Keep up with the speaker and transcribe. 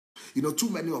You know, too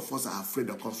many of us are afraid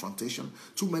of confrontation.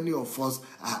 Too many of us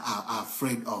are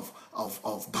afraid of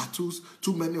battles.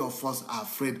 Too many of us are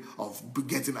afraid of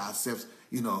getting ourselves,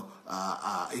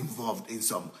 involved in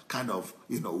some kind of,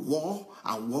 war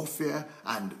and warfare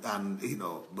and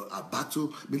a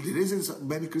battle. I mean, the reason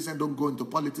many Christians don't go into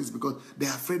politics because they're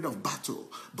afraid of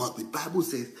battle. But the Bible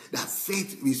says that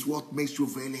faith is what makes you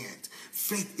valiant.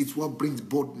 Faith is what brings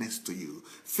boldness to you.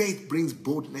 Faith brings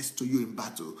boldness to you in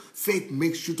battle. Faith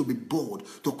makes you to be bold,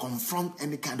 to confront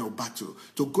any kind of battle,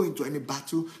 to go into any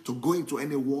battle, to go into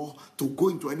any war, to go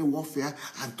into any warfare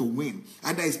and to win.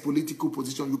 Either it's political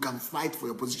position, you can fight for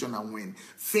your position and win.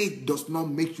 Faith does not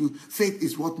make you, faith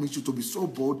is what makes you to be so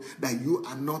bold that you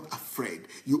are not afraid.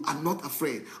 You are not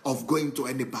afraid of going to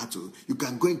any battle. You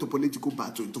can go into political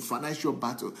battle, into financial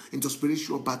battle, into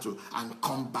spiritual battle and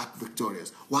come back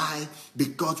victorious. Why?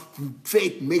 Because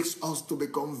faith makes us to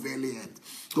become valiant.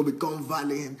 To become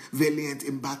valiant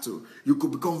in battle. You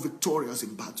could become victorious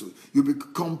in battle. You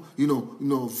become,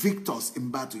 victors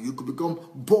in battle. You could become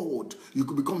bold. You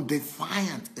could become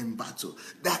defiant in battle.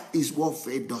 That is what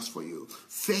faith does for you.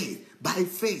 By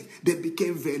faith, they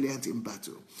became valiant in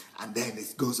battle. And then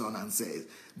it goes on and says,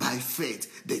 by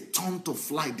faith, they turned to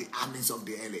flight the armies of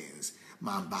the aliens.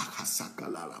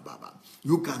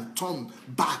 You can turn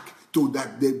back to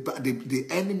that the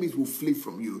enemies will flee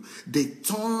from you. They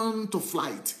turn to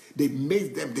flight. They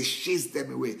chase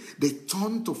them away. They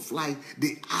turn to flight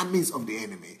the armies of the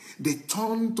enemy. They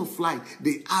turn to flight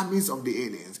the armies of the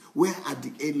aliens. Where are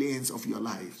the aliens of your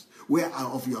lives? Where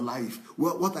are of your life?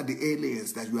 What are the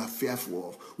aliens that you are fearful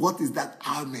of? What is that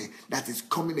army that is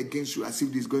coming against you as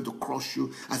if it's going to crush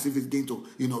you, as if it's going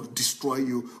to, destroy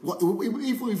you?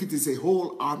 Even if it is a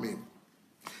whole army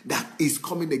that is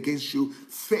coming against you,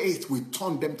 faith will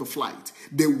turn them to flight.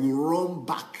 They will run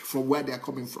back from where they are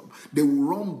coming from. They will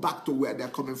run back to where they are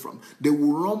coming from. They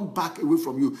will run back away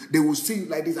from you. They will see you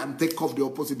like this and take off the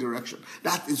opposite direction.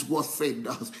 That is what faith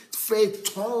does.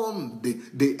 Faith turn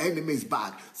the enemies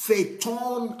back. Faith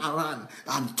turn around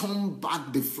and turn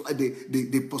back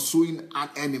the pursuing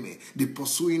enemy, the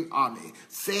pursuing army.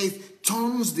 Faith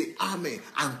turns the army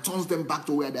and turns them back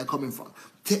to where they are coming from.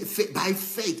 By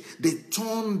faith, they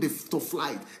turn to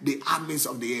flight the armies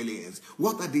of the aliens.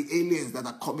 What are the aliens that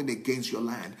are coming against your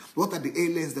land? What are the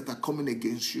aliens that are coming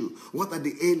against you? What are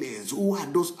the aliens? Who are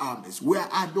those armies? Where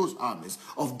are those armies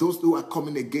of those who are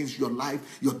coming against your life,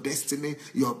 your destiny,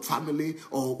 your family,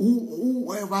 or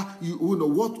whoever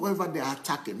whatever they are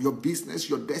attacking, your business,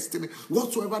 your destiny,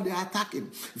 whatsoever they are attacking?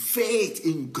 Faith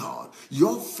in God,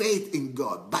 your faith in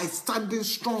God, by standing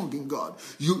strong in God,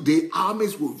 the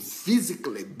armies will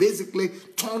basically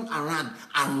turn around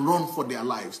and run for their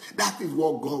lives. That is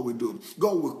what God will do.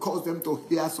 God will cause them to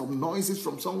hear some noises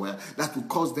from somewhere that will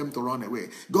cause them to run away.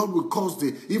 God will cause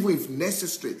even if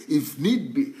necessary, if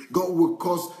need be, God will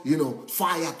cause,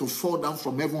 fire to fall down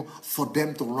from heaven for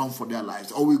them to run for their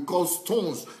lives. Or will cause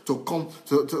stones to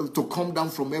come down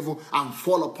from heaven and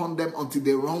fall upon them until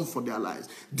they run for their lives.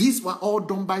 These were all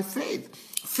done by faith.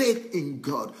 Faith in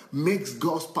God makes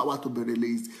God's power to be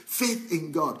released. Faith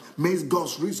in God makes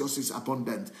God's resources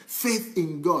abundant. Faith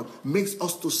in God makes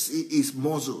us to see his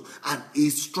muscle and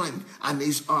his strength and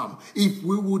his arm. If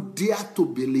we would dare to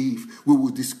believe, we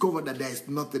will discover that there is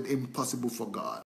nothing impossible for God.